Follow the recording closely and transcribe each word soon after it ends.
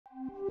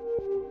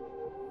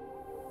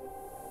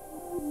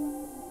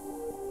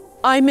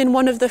I'm in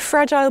one of the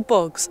fragile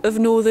bogs of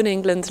northern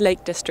England's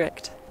Lake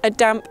District. A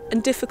damp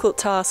and difficult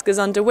task is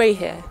underway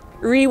here,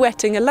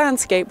 re-wetting a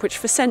landscape which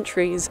for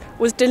centuries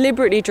was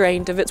deliberately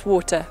drained of its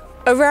water.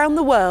 Around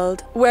the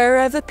world,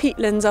 wherever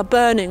peatlands are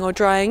burning or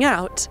drying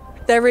out,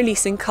 they're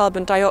releasing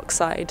carbon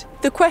dioxide.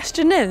 The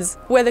question is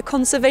whether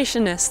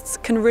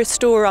conservationists can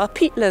restore our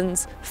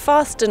peatlands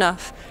fast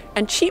enough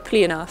and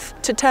cheaply enough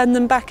to turn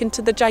them back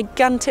into the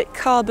gigantic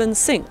carbon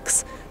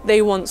sinks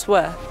they once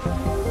were.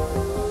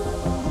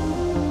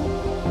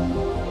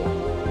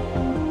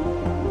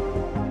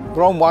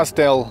 We're on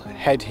Wasdale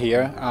Head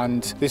here,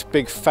 and this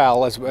big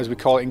fell, as we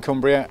call it in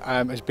Cumbria,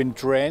 has been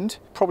drained,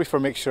 probably for a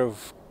mixture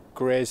of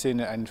grazing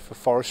and for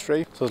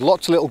forestry. So there's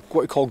lots of little,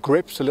 what we call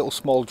grips, so little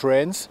small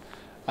drains,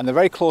 and they're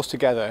very close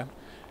together.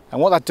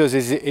 And what that does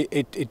is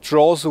it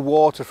draws the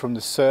water from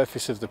the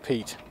surface of the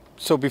peat.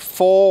 So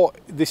before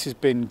this has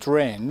been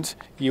drained,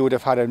 you would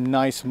have had a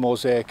nice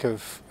mosaic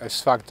of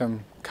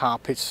sphagnum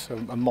carpets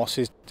and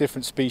mosses,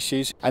 different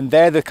species, and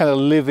they're the kind of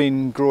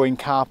living, growing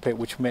carpet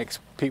which makes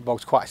peat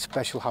bogs quite a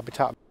special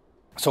habitat.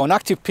 So an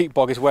active peat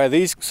bog is where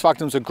these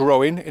sphagnums are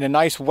growing in a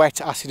nice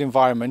wet acid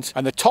environment,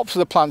 and the tops of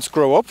the plants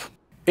grow up,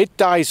 it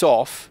dies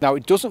off. Now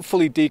it doesn't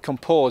fully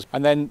decompose,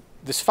 and then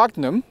the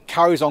sphagnum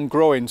carries on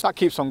growing. So that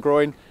keeps on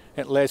growing,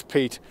 it lays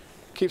peat,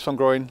 keeps on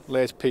growing,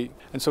 lays peat.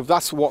 And so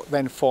that's what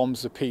then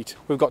forms the peat.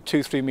 We've got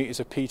 2-3 metres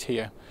of peat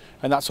here,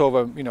 and that's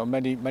over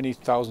many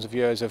thousands of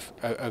years of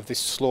this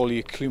slowly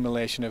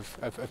accumulation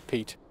of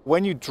peat.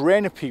 When you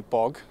drain a peat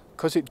bog,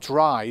 because it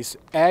dries,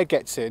 air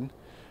gets in,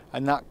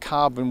 and that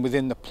carbon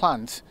within the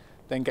plant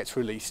then gets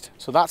released.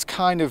 So that's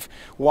kind of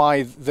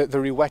why the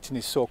re-wetting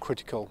is so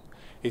critical,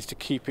 is to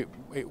keep it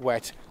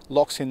wet,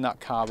 locks in that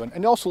carbon,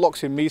 and it also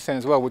locks in methane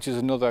as well, which is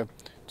another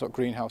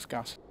greenhouse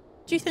gas.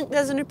 Do you think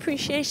there's an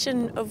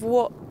appreciation of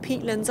what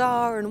peatlands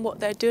are and what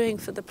they're doing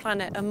for the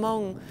planet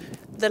among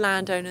the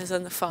landowners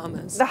and the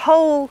farmers? The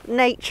whole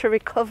nature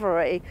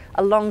recovery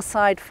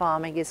alongside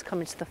farming is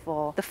coming to the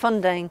fore. The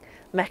funding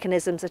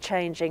mechanisms are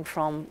changing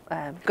from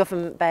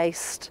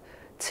government-based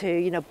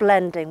to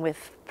blending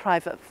with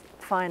private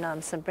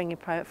finance and bringing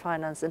private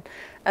finance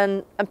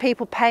and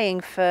people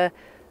paying for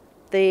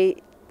the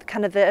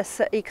kind of the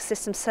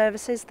ecosystem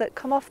services that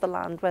come off the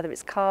land, whether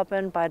it's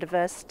carbon,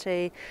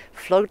 biodiversity,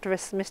 flood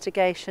risk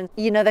mitigation.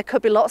 There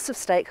could be lots of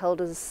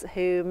stakeholders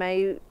who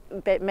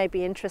may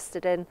be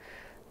interested in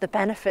the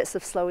benefits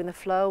of slowing the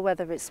flow,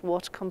 whether it's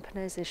water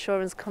companies,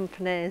 insurance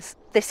companies.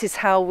 This is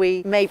how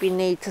we maybe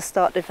need to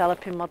start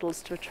developing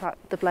models to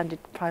attract the blended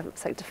private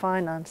sector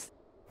finance.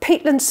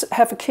 Peatlands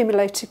have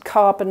accumulated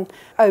carbon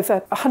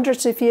over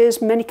hundreds of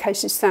years, many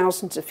cases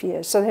thousands of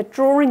years. So they're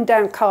drawing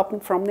down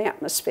carbon from the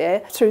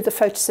atmosphere through the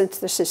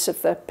photosynthesis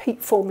of the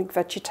peat-forming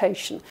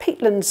vegetation.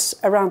 Peatlands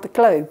around the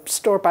globe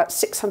store about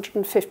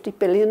 650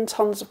 billion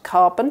tonnes of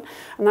carbon,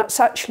 and that's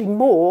actually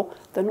more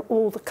than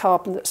all the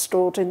carbon that's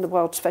stored in the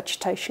world's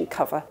vegetation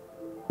cover.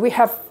 We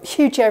have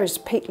huge areas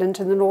of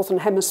peatland in the Northern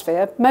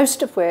Hemisphere,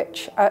 most of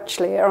which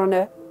actually are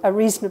in a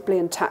reasonably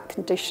intact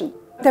condition.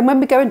 Then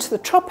when we go into the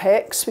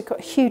tropics, we've got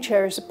huge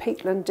areas of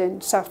peatland in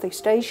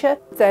Southeast Asia.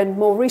 Then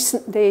more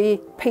recently,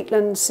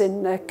 peatlands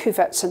in the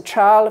Cuvette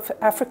Centrale of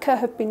Africa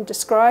have been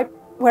described.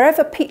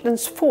 Wherever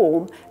peatlands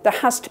form, there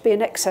has to be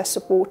an excess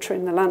of water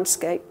in the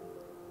landscape.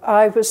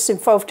 I was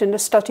involved in a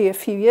study a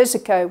few years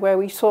ago where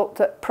we thought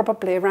that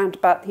probably around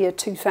about the year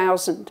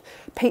 2000,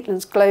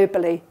 peatlands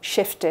globally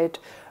shifted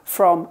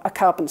from a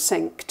carbon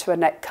sink to a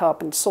net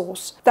carbon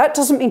source. That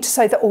doesn't mean to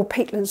say that all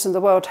peatlands in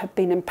the world have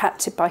been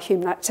impacted by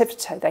human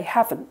activity. They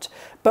haven't.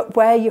 But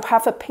where you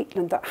have a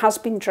peatland that has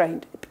been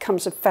drained, it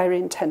becomes a very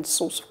intense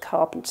source of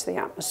carbon to the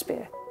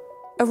atmosphere.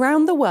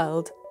 Around the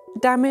world,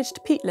 damaged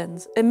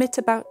peatlands emit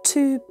about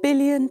 2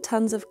 billion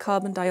tonnes of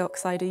carbon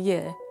dioxide a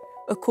year,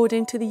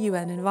 according to the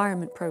UN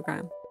Environment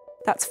Programme.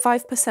 That's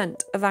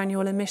 5% of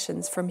annual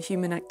emissions from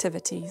human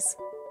activities.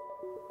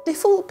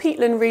 If all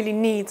peatland really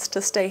needs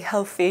to stay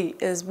healthy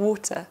is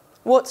water,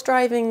 what's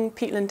driving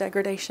peatland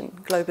degradation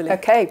globally?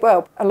 Okay,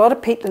 well, a lot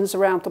of peatlands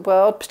around the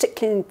world,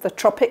 particularly in the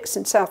tropics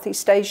in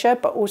Southeast Asia,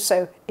 but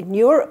also in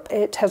Europe,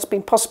 it has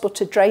been possible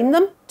to drain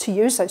them, to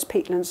use those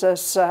peatlands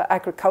as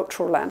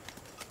agricultural land.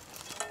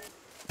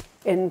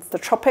 In the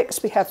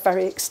tropics, we have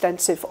very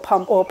extensive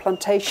palm oil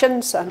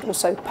plantations and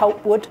also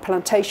pulpwood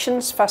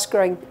plantations,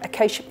 fast-growing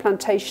acacia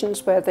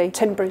plantations where the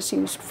timber is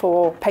used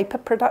for paper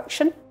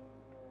production.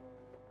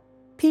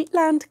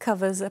 Peatland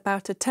covers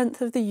about 1/10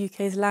 of the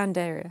UK's land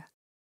area,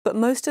 but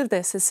most of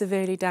this is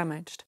severely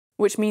damaged,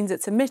 which means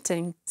it's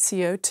emitting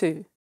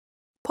CO2.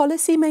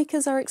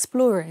 Policymakers are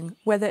exploring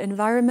whether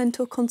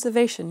environmental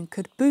conservation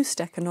could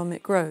boost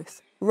economic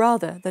growth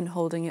rather than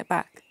holding it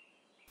back.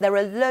 There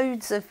are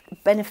loads of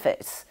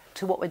benefits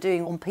to what we're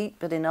doing on peat,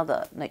 but in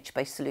other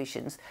nature-based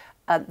solutions,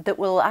 that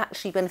will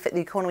actually benefit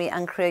the economy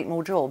and create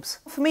more jobs.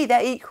 For me,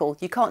 they're equal.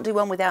 You can't do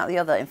one without the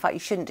other. In fact, you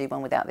shouldn't do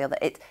one without the other.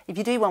 If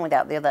you do one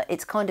without the other,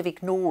 it's kind of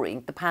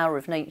ignoring the power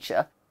of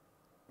nature.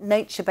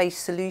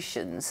 Nature-based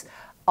solutions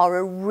are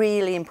a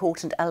really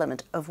important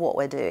element of what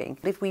we're doing.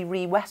 If we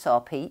re-wet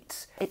our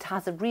peat, it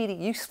has a really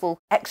useful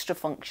extra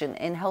function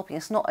in helping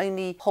us not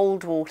only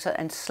hold water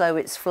and slow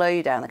its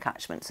flow down the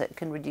catchment so it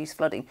can reduce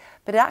flooding,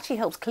 but it actually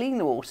helps clean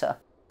the water.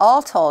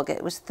 Our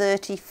target was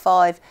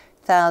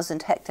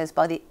 35,000 hectares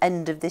by the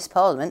end of this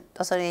Parliament.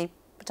 That's only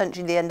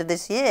potentially the end of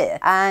this year.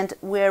 And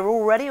we're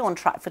already on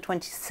track for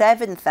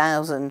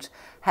 27,000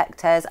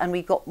 hectares, and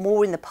we've got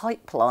more in the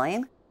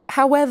pipeline.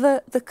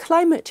 However, the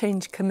Climate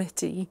Change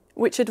Committee,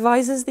 which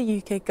advises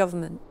the UK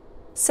government,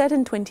 said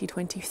in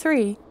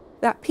 2023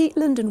 that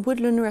peatland and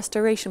woodland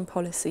restoration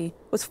policy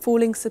was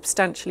falling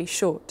substantially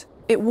short.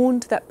 It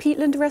warned that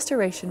peatland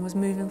restoration was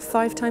moving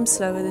 5 times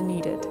slower than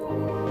needed.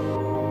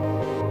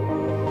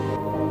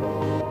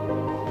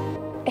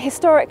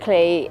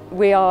 Historically,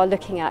 we are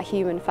looking at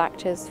human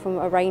factors from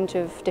a range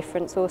of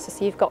different sources.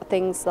 So you've got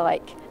things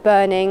like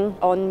burning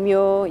on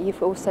muir,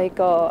 you've also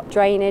got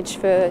drainage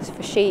for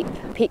sheep,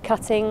 peat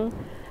cutting,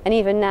 and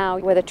even now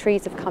where the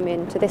trees have come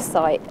into this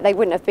site, they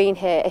wouldn't have been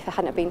here if it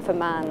hadn't been for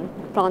man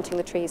planting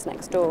the trees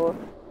next door.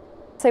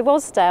 So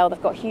Wasdale,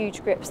 they've got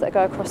huge grips that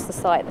go across the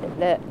site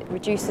that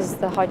reduces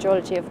the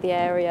hydrology of the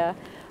area.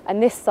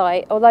 And this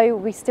site, although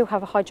we still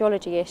have a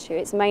hydrology issue,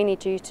 it's mainly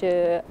due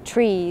to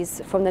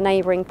trees from the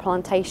neighbouring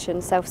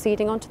plantation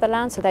self-seeding onto the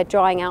land, so they're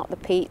drying out the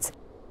peat.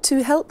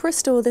 To help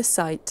restore this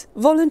site,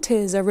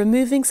 volunteers are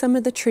removing some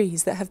of the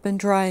trees that have been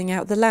drying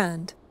out the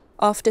land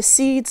after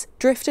seeds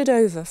drifted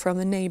over from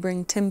a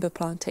neighbouring timber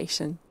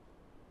plantation.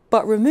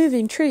 But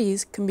removing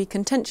trees can be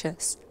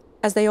contentious,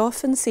 as they are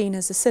often seen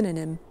as a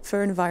synonym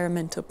for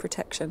environmental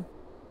protection.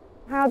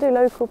 How do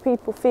local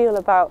people feel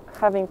about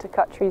having to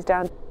cut trees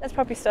down? There's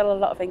probably still a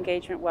lot of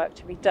engagement work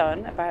to be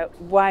done about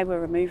why we're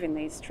removing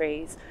these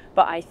trees,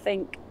 but I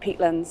think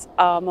peatlands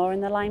are more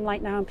in the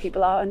limelight now and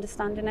people are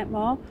understanding it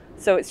more.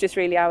 So it's just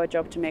really our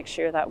job to make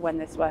sure that when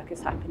this work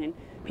is happening,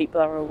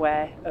 people are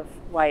aware of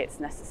why it's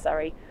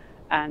necessary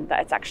and that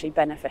it's actually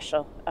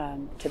beneficial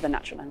to the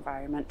natural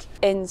environment.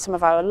 In some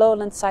of our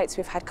lowland sites,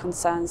 we've had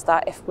concerns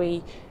that if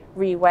we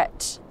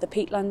re-wet the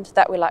peatland,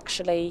 that will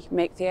actually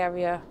make the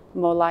area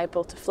more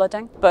liable to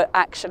flooding. But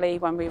actually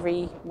when we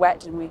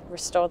re-wet and we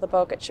restore the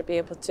bog, it should be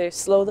able to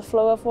slow the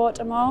flow of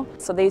water more.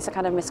 So these are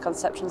kind of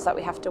misconceptions that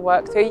we have to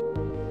work through.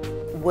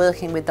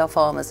 Working with our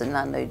farmers and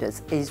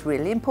landowners is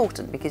really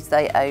important because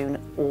they own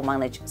or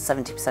manage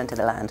 70% of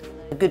the land.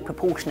 A good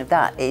proportion of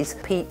that is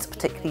peat,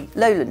 particularly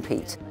lowland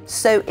peat.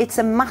 So it's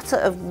a matter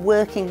of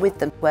working with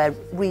them. We're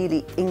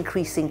really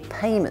increasing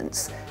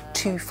payments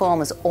to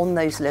farmers on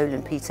those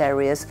lowland peat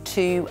areas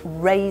to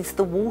raise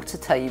the water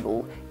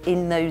table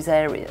in those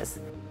areas.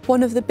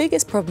 One of the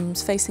biggest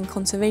problems facing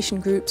conservation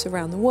groups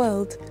around the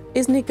world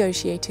is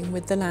negotiating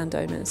with the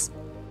landowners.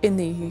 In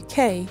the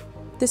UK,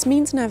 this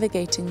means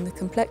navigating the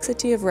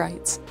complexity of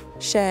rights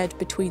shared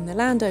between the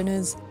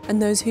landowners and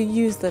those who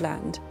use the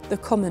land, the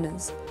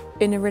commoners,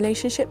 in a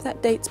relationship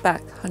that dates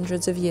back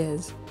hundreds of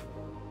years.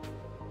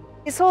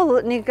 It's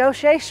all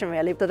negotiation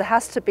really, but there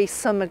has to be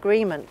some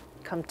agreement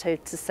come to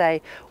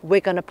say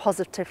we're going to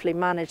positively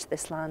manage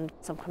this land,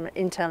 some kind of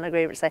internal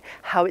agreement to say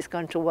how it's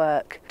going to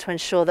work to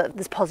ensure that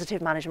there's positive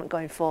management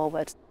going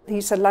forward.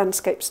 These are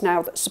landscapes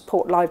now that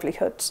support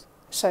livelihoods.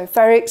 So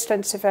very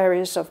extensive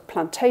areas of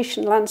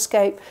plantation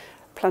landscape.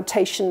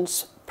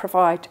 Plantations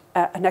provide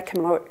an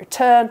economic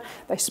return,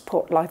 they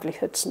support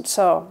livelihoods and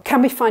so on.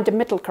 Can we find a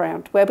middle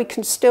ground where we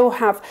can still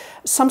have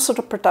some sort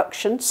of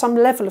production, some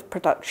level of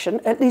production,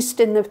 at least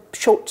in the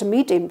short to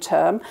medium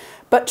term,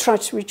 but try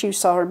to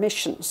reduce our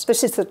emissions?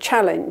 This is the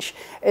challenge,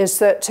 is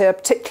that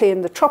particularly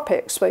in the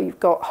tropics where you've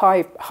got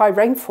high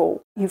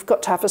rainfall, you've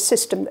got to have a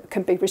system that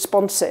can be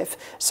responsive.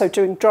 So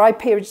during dry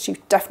periods you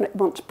definitely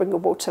want to bring the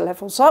water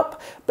levels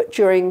up, but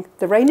during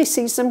the rainy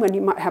season when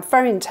you might have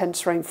very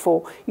intense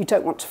rainfall, you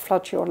don't want to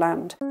flood your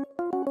land.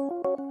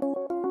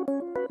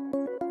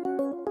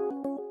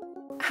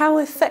 How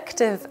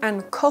effective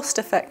and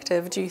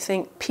cost-effective do you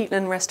think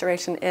peatland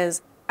restoration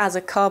is as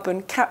a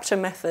carbon capture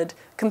method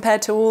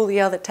compared to all the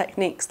other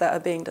techniques that are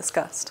being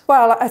discussed?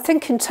 Well, I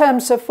think in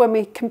terms of when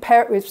we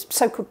compare it with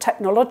so-called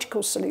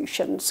technological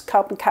solutions,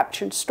 carbon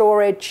capture and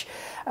storage,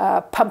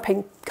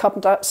 pumping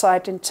carbon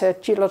dioxide into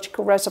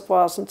geological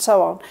reservoirs and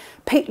so on,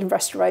 peatland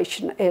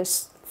restoration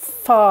is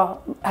far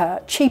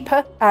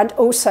cheaper and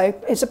also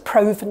is a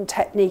proven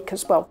technique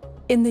as well.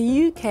 In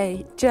the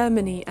UK,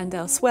 Germany and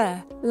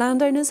elsewhere,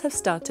 landowners have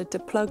started to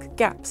plug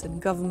gaps in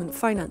government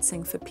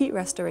financing for peat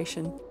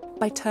restoration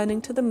by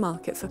turning to the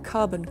market for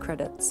carbon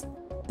credits.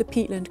 The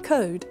Peatland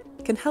Code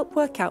can help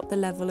work out the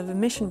level of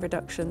emission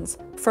reductions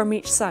from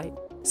each site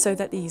so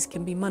that these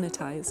can be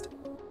monetised.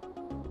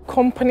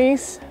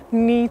 Companies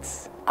need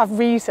a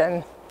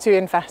reason to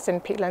invest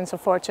in peatlands,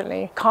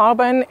 unfortunately.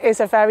 Carbon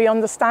is a very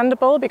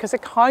understandable because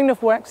it kind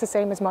of works the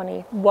same as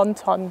money, 1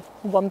 tonne,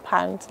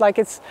 £1.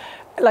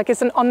 Like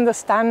it's an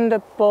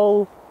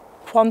understandable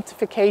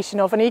quantification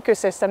of an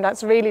ecosystem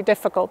that's really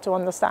difficult to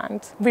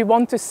understand. We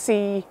want to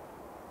see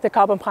the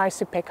carbon price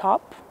to pick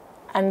up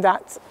and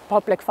that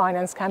public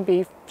finance can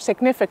be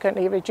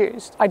significantly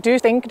reduced. I do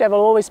think there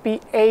will always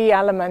be an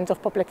element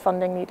of public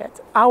funding needed.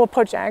 Our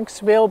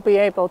projects will be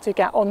able to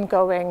get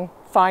ongoing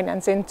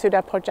finance into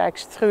their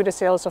projects through the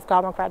sales of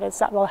carbon credits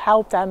that will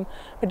help them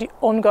with the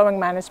ongoing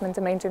management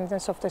and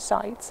maintenance of the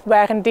sites,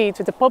 where indeed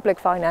with the public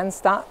finance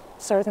that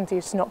certainty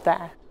is not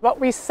there. What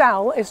we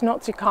sell is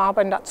not the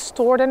carbon that's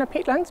stored in a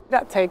peatland.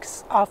 That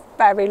takes a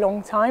very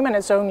long time, and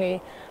it's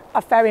only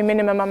a very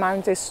minimum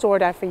amount is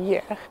stored every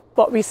year.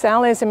 What we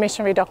sell is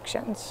emission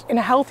reductions. In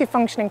a healthy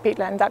functioning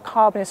peatland, that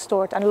carbon is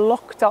stored and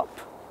locked up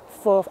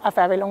for a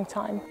very long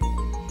time.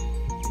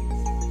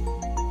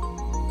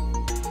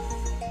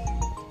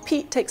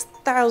 Peat takes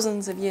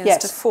thousands of years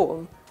to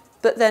form,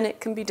 but then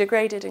it can be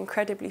degraded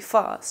incredibly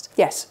fast.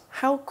 Yes.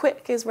 How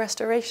quick is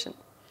restoration?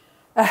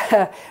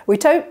 We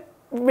don't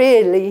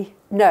really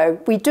know.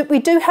 We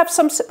do have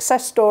some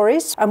success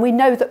stories, and we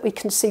know that we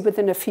can see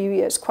within a few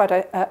years quite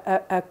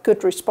a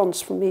good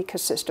response from the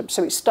ecosystem.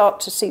 So we start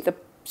to see the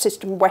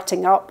system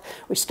wetting up,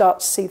 we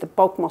start to see the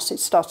bog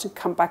mosses starting to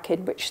come back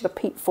in, which are the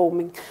peat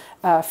forming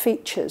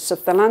features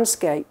of the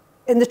landscape.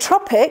 In the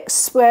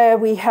tropics, where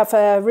we have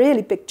a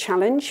really big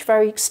challenge,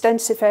 very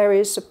extensive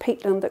areas of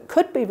peatland that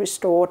could be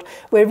restored,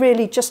 we're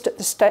really just at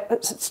the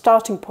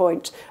starting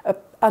point of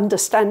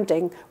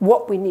understanding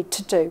what we need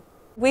to do.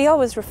 We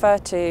always refer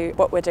to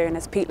what we're doing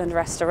as peatland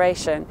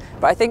restoration,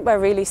 but I think we're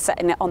really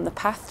setting it on the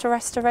path to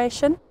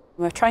restoration.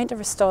 We're trying to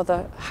restore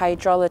the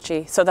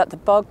hydrology so that the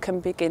bog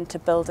can begin to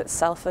build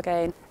itself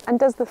again. And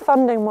does the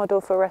funding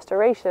model for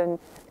restoration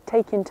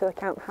take into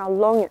account how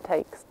long it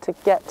takes to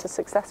get to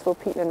successful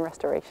peatland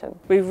restoration?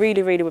 We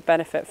really would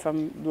benefit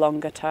from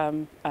longer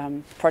term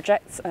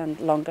projects and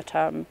longer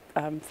term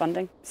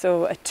funding.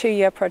 So a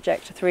 2-year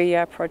project, a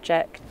 3-year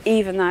project,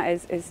 even that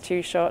is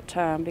too short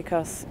term,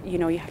 because you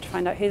have to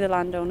find out who the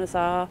landowners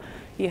are,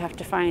 you have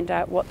to find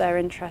out what their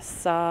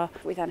interests are.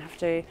 We then have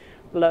to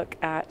look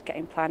at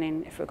getting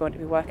planning if we're going to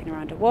be working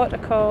around a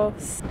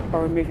watercourse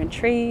or removing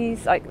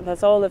trees.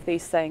 There's all of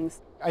these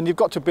things. And you've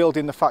got to build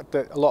in the fact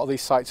that a lot of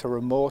these sites are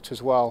remote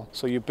as well.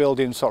 So you build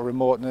in sort of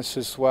remoteness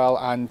as well,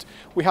 and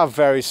we have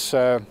various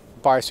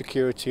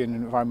biosecurity and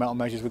environmental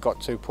measures we've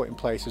got to put in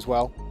place as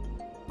well.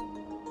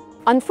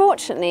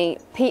 Unfortunately,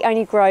 peat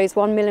only grows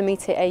 1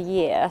 millimetre a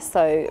year,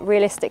 so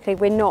realistically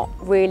we're not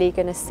really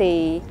going to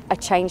see a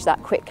change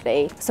that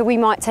quickly. So we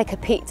might take a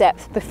peat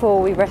depth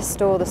before we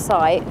restore the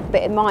site,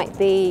 but it might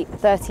be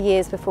 30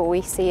 years before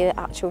we see an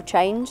actual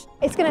change.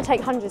 It's going to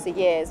take hundreds of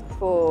years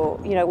before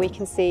we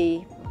can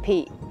see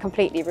peat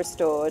completely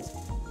restored.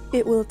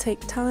 It will take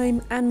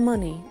time and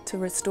money to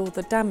restore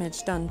the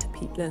damage done to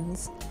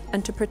peatlands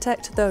and to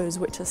protect those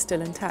which are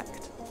still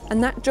intact.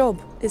 And that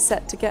job is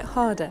set to get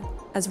harder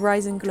as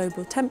rising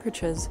global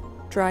temperatures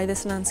dry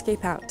this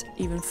landscape out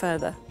even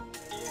further.